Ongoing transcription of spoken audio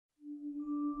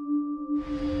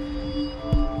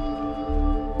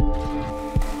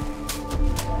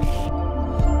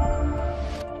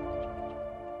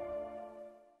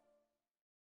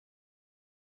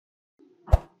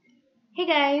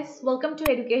welcome to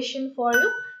Education for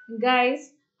You. Guys,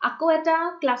 আকৌ এটা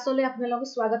ক্লাছলৈ আপোনালোকক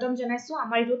স্বাগতম জনাইছো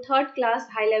আমাৰ ইটো থাৰ্ড ক্লাছ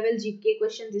হাই লেভেল জিকে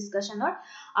কোৱেশ্চন ডিসকাশনৰ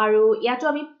আৰু ইয়াতো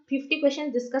আমি 50 কোৱেশ্চন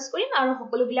ডিসকাস কৰিম আৰু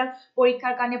সকলোবিলাক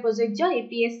পৰীক্ষাৰ কাৰণে প্ৰযোজ্য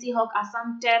এপিএসসি হক আসাম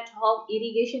টেট হক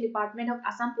ইৰিগেশন ডিপাৰ্টমেন্ট হক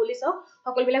আসাম পুলিচ হক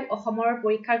সকলোবিলাক অসমৰ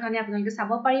পৰীক্ষাৰ কাৰণে আপোনালোকে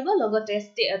চাব পাৰিব লগতে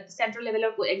সেন্ট্ৰেল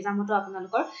লেভেলৰ এক্সামতো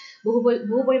আপোনালোকৰ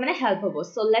বহু পৰিমাণে হেল্প হ'ব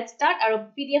সো লেটস ষ্টাৰ্ট আৰু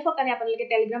পিডিএফ ৰ কাৰণে আপোনালোকে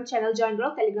টেলিগ্ৰাম চেনেল জয়েন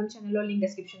কৰক টেলিগ্ৰাম চেনেলৰ লিংক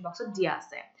ডেসক্ৰিপচন বক্সত দিয়া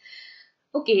আছে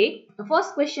Okay, the first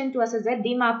question to us is that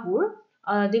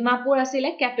Dimapur asile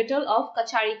capital of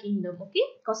Kachari Kingdom. Okay,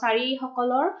 Kosari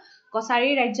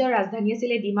rajyor rajdhani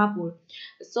asile Dimapur.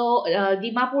 So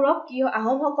Dimapur of ki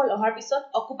Ahom hokol ohar pisot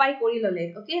occupy kori lole.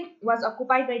 Okay, was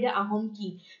occupied by the Ahom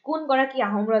king. Kun gora ki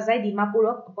Ahom rajai Dimapur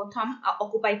of prothom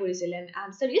occupy korisile. And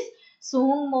answer is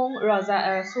Suhumung Raja.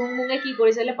 Suhumung ki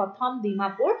korisile prothom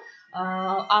Dimapur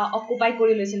occupy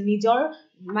kori loisil. Nijor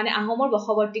mane Ahomor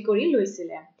bokhoborti kori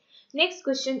loisile. Next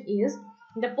question is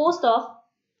the post of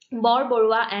Bor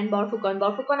Borua and Borfukon.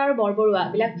 Borfukon aru Bor Borua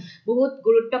bilak bahut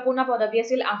guruttopurna podabi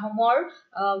asil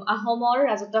Ahomor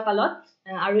rajotto kalot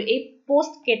aru ei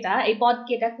post keta ei pod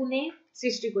keta kune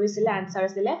সৃষ্টি কৰিছিল answer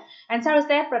আছিল answer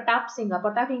হৈছে প্ৰতাপ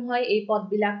সিংহ এই পদ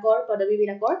বিলাকৰ পদবী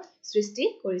বিলাকৰ সৃষ্টি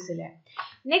কৰিছিল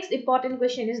next important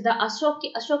question is the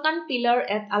Ashokan pillar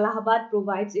at Allahabad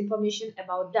provides information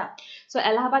about the so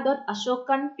Allahabadot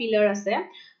Ashokan pillar আছে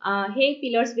hey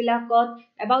pillars bilakot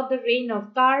about the reign of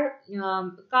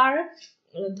kar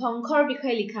dhongkhor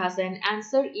বিষয়ে লিখা আছে and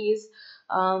answer is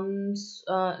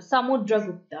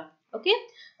Samudragupta okay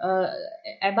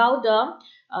about the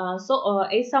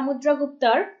এই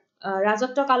Samudraguptar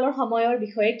রাজত্ব কালৰ সময়ৰ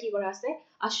বিষয়ে কি কৰা আছে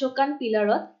Ashokan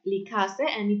pillaৰত লিখা আছে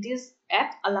and it is at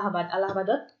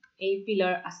Allahabadot এই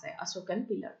pillar আছে Ashokan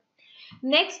pillar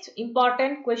next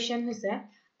important question হৈছে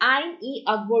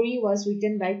Ain-e-Akbari was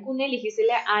written by কোনে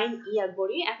লিখিছিলে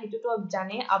Ain-e-Akbari and হেতু তো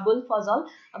জানে Abul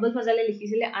Fazale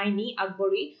লিখিছিলে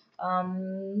Ain-e-Akbari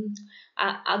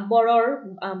আকবৰৰ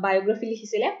biography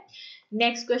লিখিছিলে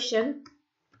next question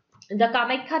The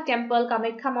Kamakya temple,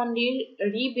 Kamakya Mandir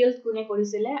rebuilt kune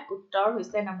korisile uttor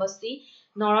hoise number C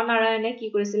Naranarayane ki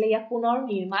korisile ya punor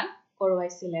nirman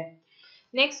korwaisile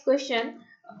next question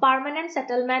permanent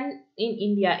settlement in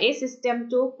India a system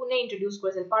to kune introduce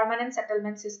korisil permanent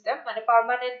settlement system mane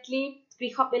permanently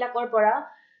krikhok bilakor pora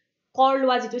kor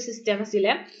lua jitu system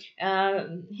asile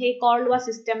hey kor lua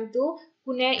system to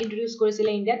kune introduce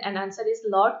korisile Indian and answer is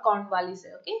Lord Cornwallis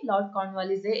okay Lord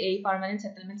Cornwallis a permanent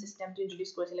settlement system to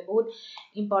introduce korisile bahut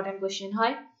important question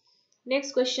hoy next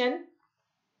question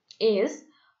is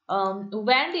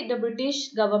when did the British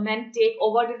government take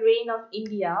over the reign of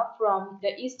India from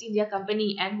the East India Company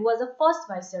and who was the first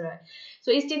viceroy so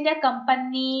East India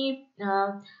Company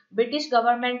British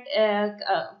government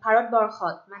Bharat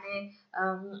Borkhot mane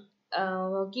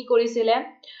ki korisile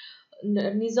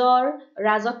নিজৰ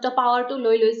ৰাজত্ব পাৱাৰটো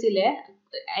লৈ লৈছিলে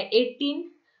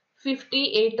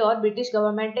 1858 ত British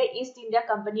গৱৰ্ণমেণ্টে east India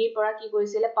কোম্পানীৰ পৰা কি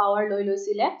কৰিছিলে power লৈ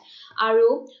লৈছিলে আৰু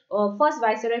ফাৰ্স্ট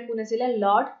ভাইসৰয় কোন আছিল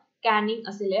লৰ্ড ক্যানিং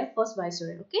আছিল first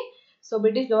ভাইসৰয় okay so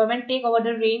British government tech over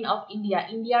the reign of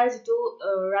ইণ্ডিয়াৰ যেটো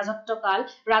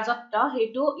ৰাজত্ব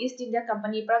হেতু ইষ্ট ইণ্ডিয়া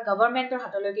কোম্পানীৰ পৰা গৱৰ্ণমেণ্টৰ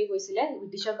হাতলৈকে গৈছিলে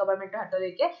ব্ৰিটিছৰ গৱৰ্ণমেণ্টৰ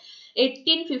হাতলৈকে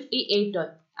 1858 ত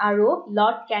আৰু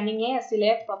লৰ্ড ক্যানিংয়ে আছিল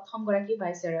প্ৰথম গৰাকী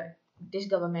ভাইসৰয় British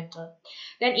government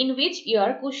then in which year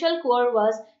Kushal Kaur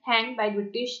was hanged by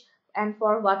British and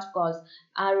for what cause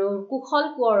aru Kushal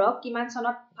Kaurok kiman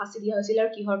sonot phasi dia hoisil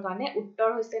aru kihor kane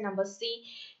uttor hoise number C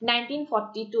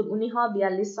 1942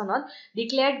 1942 sonot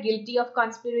declared guilty of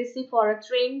conspiracy for a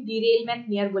train derailment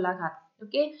near Golaghat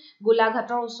okay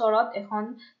Golaghator usorot ekhon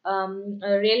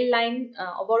rail line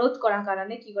অবরোধ কৰাৰ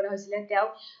কাৰণে কি কৰা হৈছিল তেও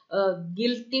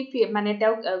guilty মানে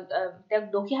তেও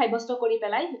দোষী সাব্যস্ত কৰি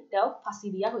পেলাই তেও ফাঁসি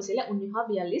দিয়া হৈছিল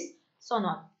 1942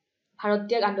 সনত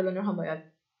ভাৰতীয় আন্দোলনৰ সময়ত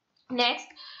next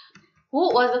who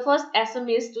was the first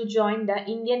Assamese to join the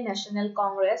Indian National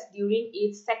Congress during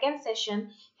its second session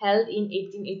held in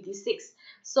 1886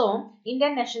 so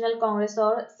Indian National Congress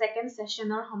or second session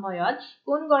or সময়ত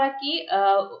কোন গৰাকী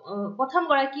প্ৰথম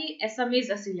গৰাকী Assamese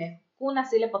আছিলে কোন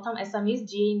আছিলে প্ৰথম Assamese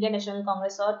যি Indian National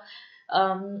Congress or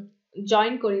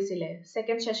join কৰিছিলে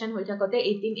second session হৈ থাকতে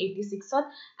 1886 ত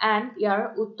and ইয়াৰ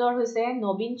উত্তৰ হৈছে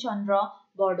নবীন Chandra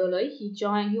Bordoloi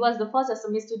he was the first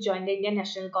Assamese to join the Indian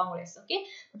National Congress okay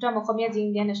প্ৰথম অসমীয়া যি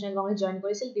Indian National Congress join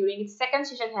কৰিছিল during its second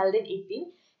session held in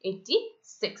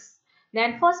 1886 then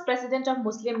first president of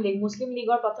Muslim League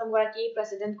or প্ৰথম গৰাকী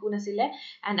president কোন আছিলে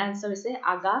and answer হৈছে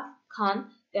Aga Khan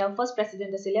the first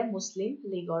president asile Muslim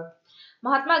League or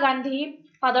Mahatma Gandhi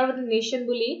father of the nation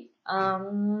বুলি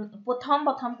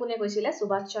প্ৰথম কোনে কৈছিলে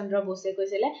সুভাষ চন্দ্ৰ বোসে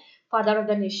কৈছিলে father of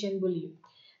the nation বুলি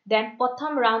Then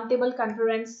প্ৰথম round table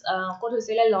conference ক'ত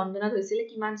হৈছিলে লণ্ডনত হৈছিলে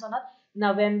কিমান চনত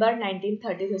November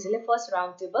 1930 হৈছিলে first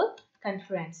round table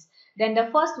conference. Then the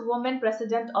first woman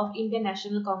president of Indian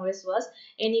National Congress was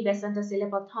Annie Besant asile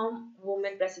prothom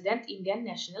woman president Indian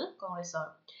National Congress.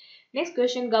 Next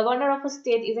question, governor of a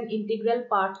state is an integral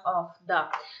part of the.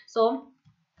 So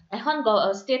এখন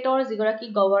স্টেটৰ যিগৰাকী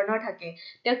governor থাকে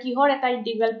তেওঁ কিহৰ এটা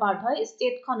integral part হয়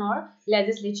স্টেটখনৰ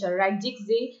লেজিসলেচাৰ ৰাজ্যিক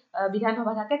যি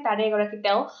বিধানসভা থাকে তাৰে এগৰাকী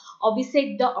তেওঁ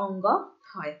অবিচ্ছেদ্য অংগ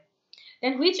হয়.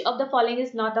 Then which of the following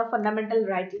is not a fundamental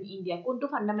right in India? কোনটো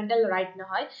fundamental right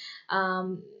নহয়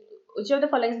which of the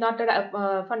following is not a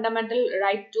fundamental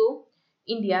right to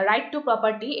India? Right to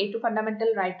property এইটো fundamental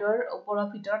rightৰ ওপৰৰ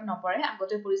ভিতৰত নপৰে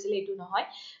আগতে পৰিছিল এইটো নহয়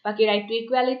বাকি right to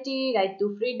equality, right to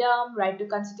freedom, right to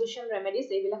constitutional remedies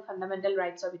এইবিলাক fundamental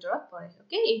rights ৰ ভিতৰত পৰে.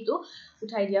 Okay, এইটো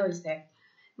উঠাই দিয়া হৈছে.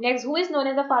 Next, who is known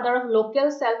as the father of local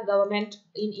self government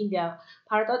in India?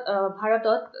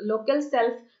 ভাৰতত local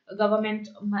self government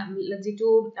যেটো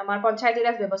আমাৰ পঞ্চায়ত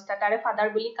ৰাজ ব্যৱস্থা তাৰে ফাদাৰ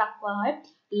বুলি কাক কোৱা হয়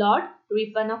লৰ্ড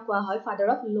ৰিপনক কোৱা হয় father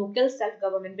of local self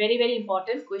government. Very very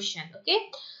important question. Okay,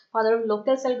 father of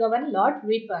local self government Lord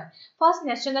Ripon. First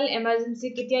national emergency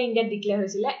ketia India declare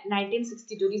hoisile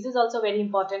 1962. This is also very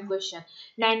important question.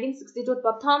 1962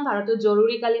 prothom bharatot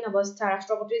jorurikalin avastha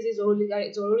rashtrapati ji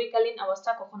jorurikalin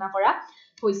avastha kokhona kora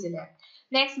hoisile.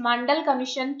 Next, Mandal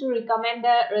Commission to recommend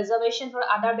the reservation for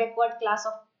other backward class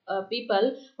of people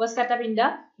was set up in the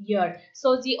year. So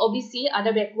the OBC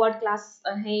other backward class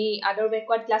other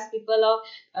backward class people of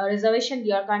reservation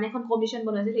year karone ekhon commission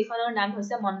bonaise ekhonor naam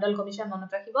hoise Mandal Commission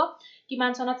monot rakhibo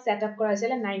kiman sonot set up kora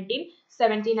hoisile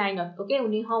 1979 ot. Okay,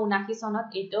 1979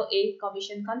 sonot eto ei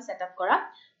commission kon set up kora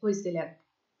hoisile.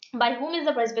 By whom is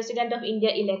the vice president of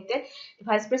India elected? The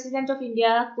vice president of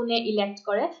India kune elect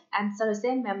kore? Answer is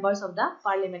members of the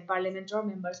parliament or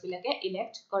members bilake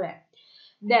elect kore.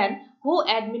 Then who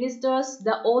administers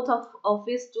the oath of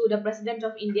office to the president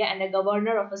of India and the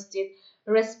governor of a state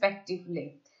respectively?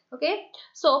 Okay,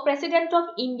 so president of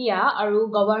India aru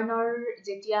governor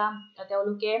jetia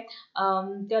teoloke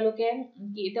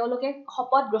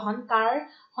শপত গ্ৰহণ কাৰ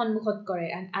সন্মুখত কৰে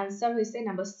and answer হৈছে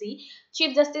number C chief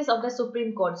justice of the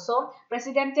supreme court. So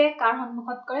president e কাৰ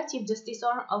সন্মুখত কৰে chief justice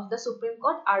of the supreme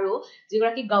court aru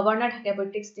যিগৰাকী governor থাকে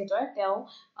প্ৰত্যেক ষ্টেটৰ তেওঁ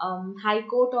high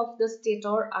court of the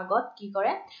stateৰ আগত কি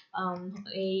কৰে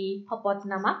এই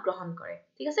শপতনামা গ্ৰহণ কৰে.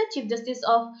 ঠিক আছে, chief justice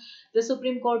of the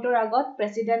supreme courtৰ আগত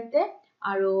president e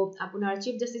আৰু আপোনাৰ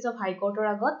chief justice of high courtৰ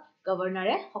আগত governor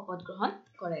e শপত গ্ৰহণ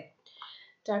কৰে.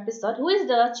 তাৰপিছত who is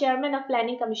the chairman of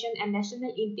planning commission and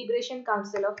national integration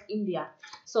council of India?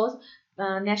 So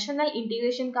national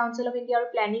integration council of India আৰু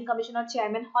planning commission of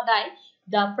chairman সদায়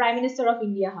the prime minister of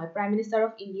India হয়. prime minister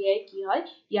of India কি হয়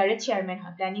ইয়াৰে chairman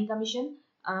হয়. planning commission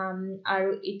আৰু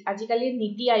আজিকালি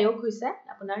নীতি আয়োগ হৈছে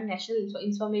আপোনাৰ national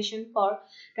information for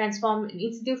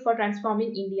institute for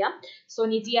transforming India. So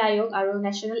নীতি আয়োগ আৰু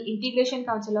national integration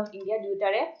council of India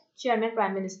দুটাৰে chairman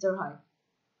prime minister হয়.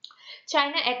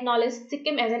 China acknowledged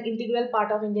Sikkim as an integral part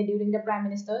of India during the prime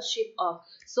ministership of.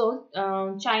 So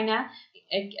China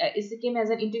is Sikkim as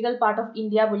an integral part of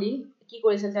India বুলি কি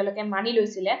কৰিছিল তেওঁলোকে মানি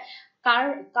লৈছিলে কাৰ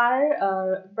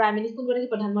prime minister কোনগৰাকী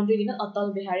প্ৰধানমন্ত্ৰীৰ দিনত অটল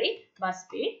বিহাৰী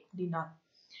বাজপেয়ীৰ দিনত.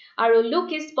 আৰু look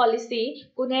east policy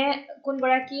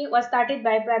কোনগৰাকী was started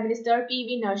by prime minister PV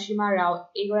Narasimha Rao.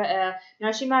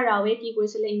 Narasimha Rao কি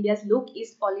কৰিছিলে India's look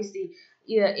east policy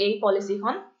এই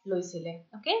পলিচিখন লৈছিলে.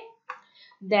 Okay,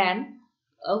 then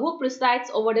who presides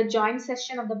over the joint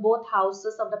session of the both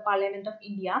houses of the Parliament of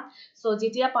India? So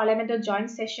jetia parliament of joint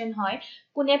session hoy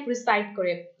kune preside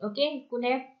kore. Okay,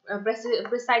 kune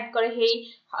preside kore hei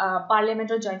parliament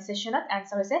of joint session at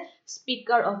answer is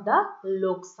speaker of the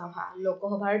Lok Sabha.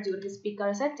 Lokosabhar jodi speaker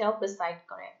ase teo preside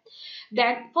kore.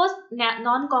 Then first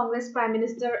non-congress prime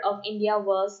minister of India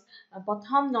was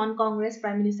prothom non-congress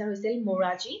prime minister hoisil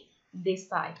Morarji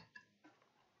Desai.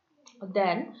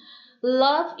 Then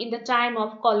Love in the Time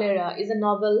of Cholera is a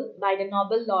novel by the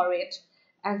Nobel laureate.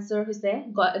 Answer is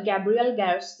Gabriel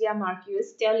Garcia Marquez.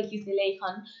 Tell likhisile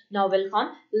ekhon novel khon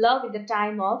Love in the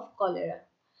Time of Cholera.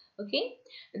 Okay,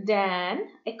 then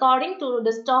according to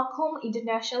the Stockholm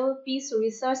International Peace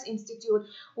Research Institute,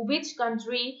 which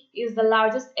country is the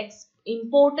largest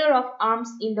importer of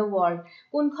arms in the world?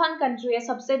 Kunkhon country e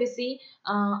sabse beshi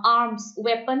arms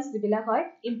weapons dibila hoy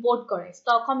import kore.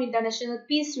 Stockholm International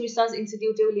Peace Research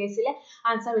Institute e uliaisile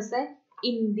answer is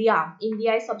India.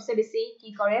 India e sabse beshi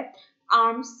ki kore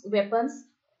arms weapons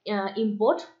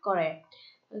import kore.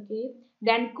 Okay,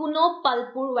 then Kuno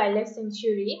Palpur Wildlife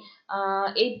Sanctuary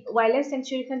wildlife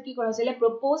sanctuary khan ki kora hoisile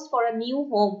proposed for a new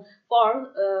home for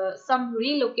some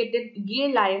relocated Gir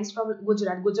lions from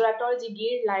Gujarat. Gujarator ji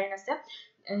Gir lion ase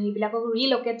হিবিলাকক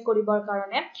ৰিলোকেট কৰিবৰ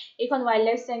কাৰণে এইখন wild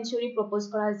life century propose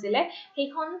কৰা হৈছিল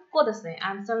সেইখন ক'ত আছে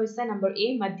answer হৈছে number এ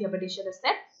মধ্য প্ৰদেশত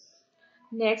আছে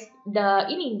Next,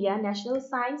 in India, National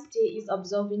Science Day is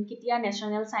observed in Kitia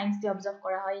National Science Day observed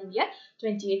kora hoy India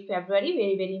 28 February.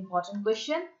 Very important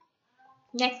question.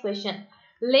 Next question.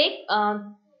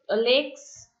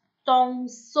 Lakes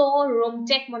Tongso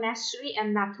Romtek Monastery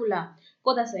and Nathula.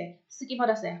 Kod ase?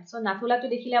 Sikimot ase. So Nathula to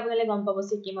dekhile apnale gom pabo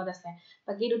Sikimot ase.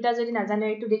 Baki duta jodi najane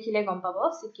etu dekhile gom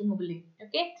pabo Sikkim boli.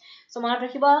 Okay? So monot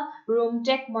rakhiba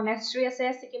Romtek Monastery ase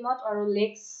Sikimot aru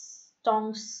Lakes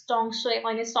Tongsoe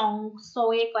koine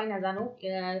Songsoe koi najanu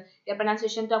ya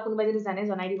pronunciation to akunoba jodi jane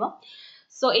janai dibo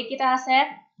so ekita ase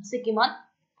Sikimot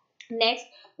next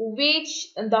which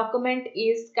document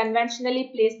is conventionally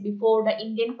placed before the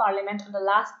Indian Parliament on the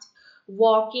last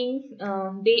working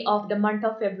day of the month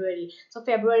of February so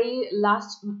February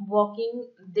last working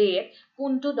day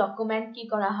kuntu document ki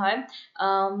kora hoy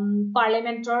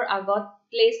parliamentor agot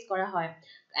place kora hoy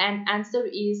and answer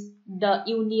is the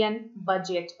union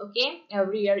budget okay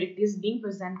every year it is being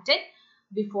presented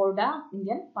before the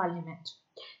Indian Parliament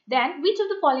then which of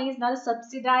the following is not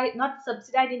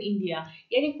subsidized in India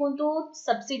yani kuntu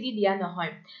subsidy dia nahoy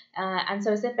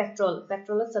answer is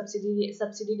petrol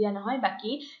subsidy dia nahoy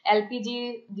baki LPG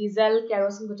diesel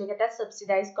kerosene goteketa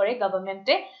subsidize kore government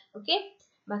okay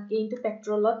baki into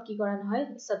petrolot ki kora nahoy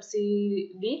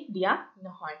subsidy dia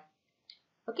nahoy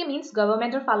okay means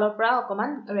government or falor pra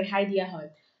okoman rehai dia hoy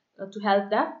to help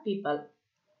the people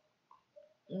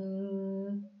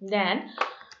then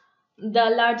the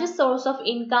largest source of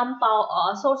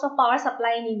power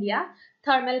supply in India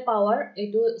thermal power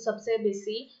etu sabse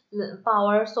besi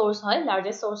power source hoy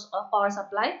largest source of power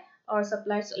supply or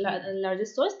supplies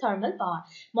largest source thermal power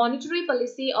monetary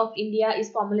policy of India is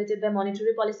formulated by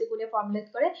monetary policy kune formulate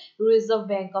kore Reserve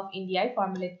Bank of India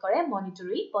formulate kore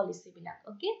monetary policy bilak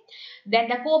okay then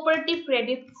the cooperative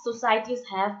credit societies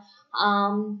have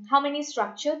how many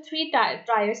structure 3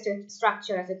 tier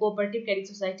structure as a cooperative credit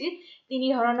society tini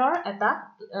dharonor eta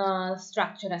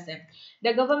structure ase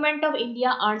the government of India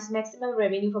earns maximum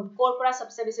revenue from corporate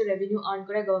sabse beshi revenue earn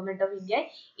kore government of India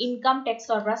income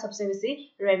tax or pra sabse beshi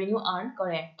revenue earn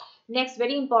kore next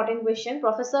very important question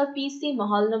Professor PC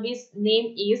Mahalnabi's name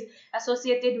is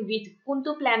associated with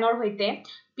kuntu plan or hoite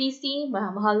PC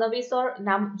Mahalnabi's or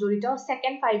nam jorito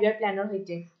second 5-year plan or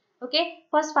hoite okay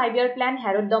first 5-year plan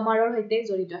Harod Damaror hoite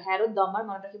jorito Harod Damar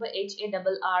mone rakhibo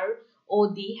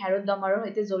HARROD Harod Damaror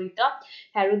hoite jorito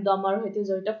Harod Damar hoite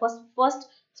jorito first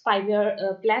 5-year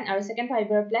plan or second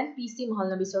 5-year plan PC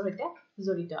Mahalnabisor hoite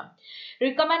jorito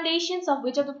recommendations of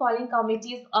which of the following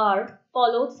committees are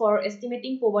followed for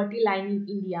estimating poverty line in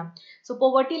India so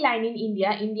poverty line in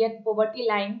Indian poverty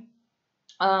line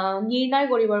nirnay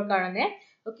koribor karone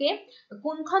okay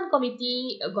kunkhon committee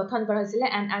gothon kora hoisile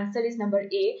and answer is number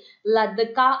A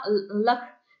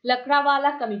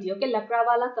Lakrawala committee okay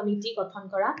Lakrawala committee gothon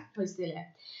kora hoisile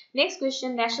next question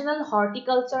national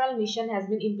horticultural mission has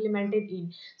been implemented in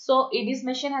so this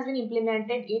mission has been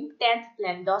implemented in 10th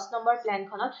plan 10 number plan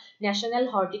khonot national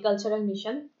horticultural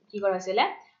mission ki kora hoisile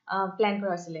plan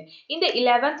kora hoisile in the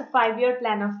 11th 5-year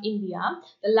plan of India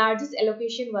the largest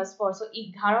allocation was for so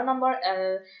 11 number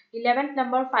 11th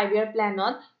number 5-year plan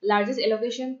on largest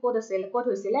allocation code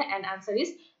hoisile and answer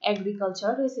is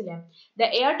agriculture hoisile the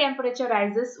air temperature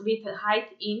rises with height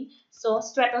in so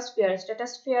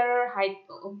stratosphere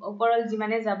height overall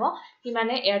jimane jabo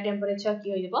himane air temperature ki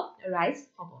hoibo rise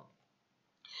hobo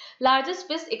largest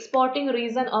fish exporting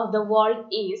region of the world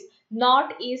is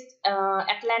Northeast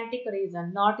Atlantic region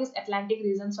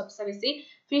sabse beshi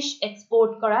fish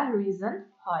export kora region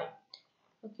hoy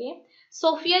okay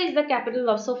Sofia is the capital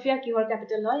of Sofia kihor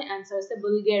capital hoy answer is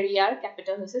Bulgaria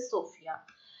capital hoise Sofia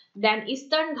then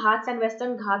Eastern Ghats and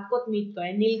Western Ghat kot meet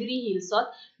kore Nilgiri hills ot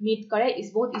meet kore is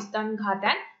both Eastern Ghat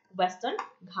and Western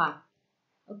Ghat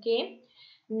okay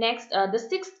next the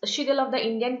 6th schedule of the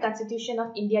Indian Constitution of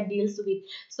India deals with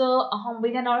so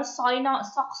Samvidhanor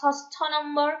 6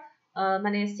 number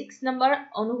মানে 6 number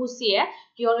অনুসূচীয়ে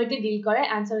কিহৰ হৈতে ডিল কৰে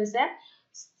answer is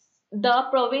the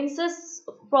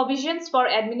provisions for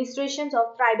administrations of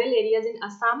tribal areas in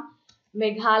Assam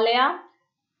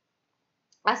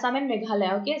and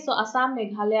Meghalaya okay so Assam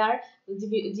Meghalaya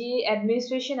ji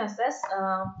administration আছে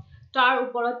তাৰ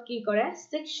ওপৰত কি কৰে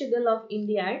 6th schedule of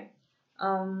India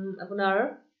আপোনাৰ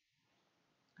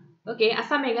okay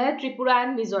Assam Meghalaya Tripura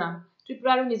and Mizoram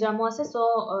Tripura আৰু মিজোৰামো আছে সো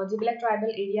যিবিলাক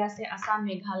tribal area আছে আসাম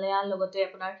মেঘালয় লগতে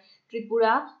আপোনাৰ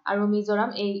ত্ৰিপুৰা আৰু মিজোৰাম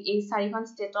এই চাৰিখন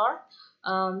ষ্টেটৰ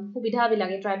সুবিধা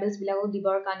বিলাকে ট্ৰাইবেলছ বিলাকক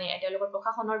দিবৰ কাৰণে তেওঁলোকৰ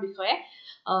প্ৰশাসনৰ বিষয়ে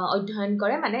অধ্যয়ন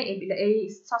কৰে মানে এই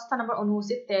 6 নম্বৰ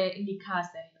অনুসূচীত লিখা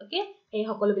আছে ওকে এই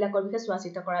সকলো বিলাকৰ বিষয়ে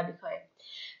চোৱাচিতা কৰাৰ বিষয়ে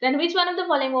Then which one of the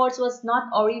following words was not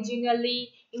originally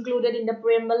included in the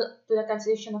preamble to the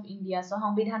Constitution of India? So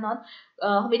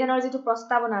সংবিধানৰ যেটো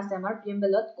প্ৰস্তাৱনা আছে আমাৰ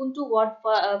preamble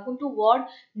কোনটো word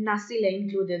নাছিলে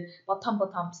included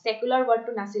প্ৰথম secular word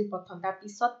to নাছিল প্ৰথম তাৰ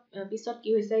পিছত কি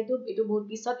হৈছে এটো বহুত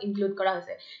পিছত include কৰা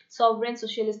হৈছে sovereign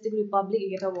socialistic republic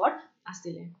এটা word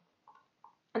আছিলে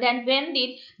Then when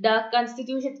did the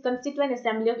Constituent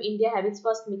Assembly of India have its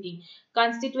first meeting?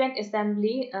 Constituent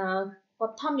Assembly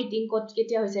প্ৰথম মিটিং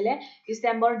কেতিয়া হৈছিল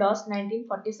ডিসেম্বৰ 10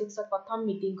 1946 প্ৰথম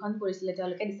মিটিংখন কৰিছিল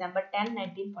তেওঁলোকে December 10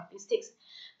 1946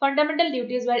 Fundamental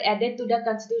duties were added to the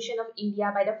Constitution of India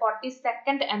by the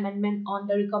 42nd Amendment on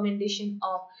the recommendation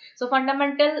of So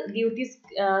fundamental duties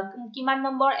কিমান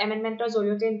number amendmentor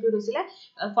জৰিয়তে include হৈছিল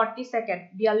 42nd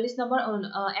 42 নম্বৰ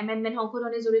amendment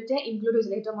সংশোধনৰ জৰিয়তে include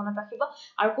হৈছিল এটা মনত ৰাখিব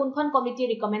আৰু কোনখন কমিটি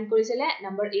ৰিকমেন্ড কৰিছিল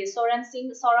নম্বৰ A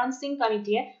Soran Singh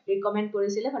কমিটিয়ে ৰিকমেন্ড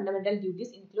কৰিছিল fundamental duties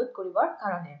include কৰিবৰ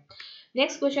কাৰণে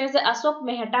Next question is the Ashok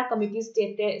Mehta committee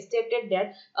stated that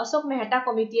Ashok Mehta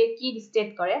committee ki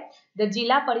state kare the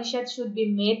Jila Parishad should be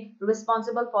made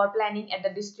responsible for planning at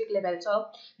the district level so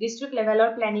district level or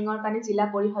planning or kane Jila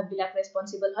Parishad bilak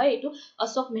responsible hoy etu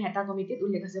Ashok Mehta committee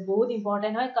ullekh ase bahut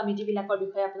important hoy committee bilakor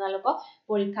bishoye apnalok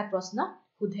porikhat proshno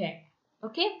sudhe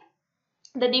okay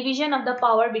The division of the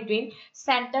power between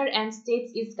center and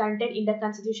states is granted in the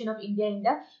Constitution of India in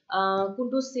the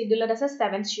kuntu schedule ase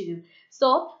 7th schedule. So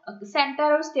center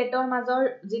or state or major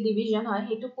je division hoy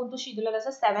hetu kuntu schedule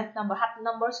ase 7th number 7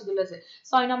 number schedule ase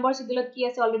 6 number schedule ki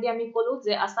ase already ami kolu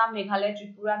je Assam Meghalaya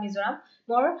Tripura Mizoram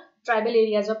more tribal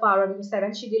areas of power between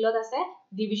 7th schedule ase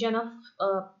division of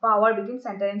power between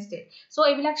center and state. So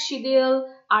ebilak schedule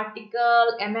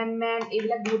article amendment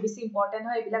ebilak bahut beshi important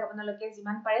hoy ebilak apnaloke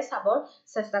jiman pare sabor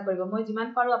চেষ্টা কৰিব মই যিমান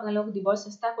পাৰো আপোনালোকক দিবৰ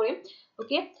চেষ্টা কৰিম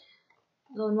okay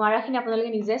নোৱাৰাখিনি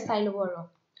আপোনালোকে নিজে চাই লব আৰু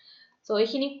সো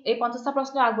এইখিনি এই 50টা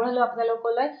প্ৰশ্ন আগবঢ়ালো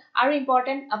আপোনালোকলৈ আৰু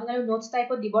ইম্পৰ্টেন্ট আপোনালোক নোটস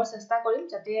টাইপত দিবৰ চেষ্টা কৰিম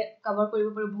যাতে কভাৰ কৰিব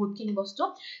পাৰো বহুতখিনি বস্তু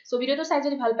সো ভিডিওটো চাই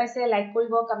যদি ভাল পাইছে লাইক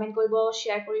কৰিব কমেন্ট কৰিব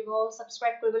শেয়াৰ কৰিব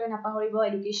সাবস্ক্ৰাইব কৰিবলৈ নাপাহৰিব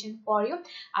এডুকেশ্যন ফৰ ইউ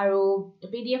আৰু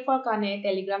পিডিএফ ৰ কাৰণে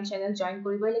টেলিগ্ৰাম চেনেল জয়েন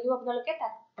কৰিবই লাগিব আপোনালোকে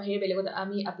তাত বাহিৰ বেলেগত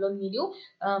আমি আপলোড নিদিও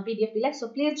পিডিএফ বিলাক so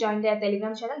please join the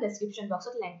Telegram channel description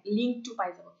বক্সত লিংক টু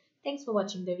পাই যাব Thanks for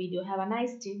watching the video. Have a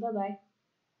nice day. Bye bye.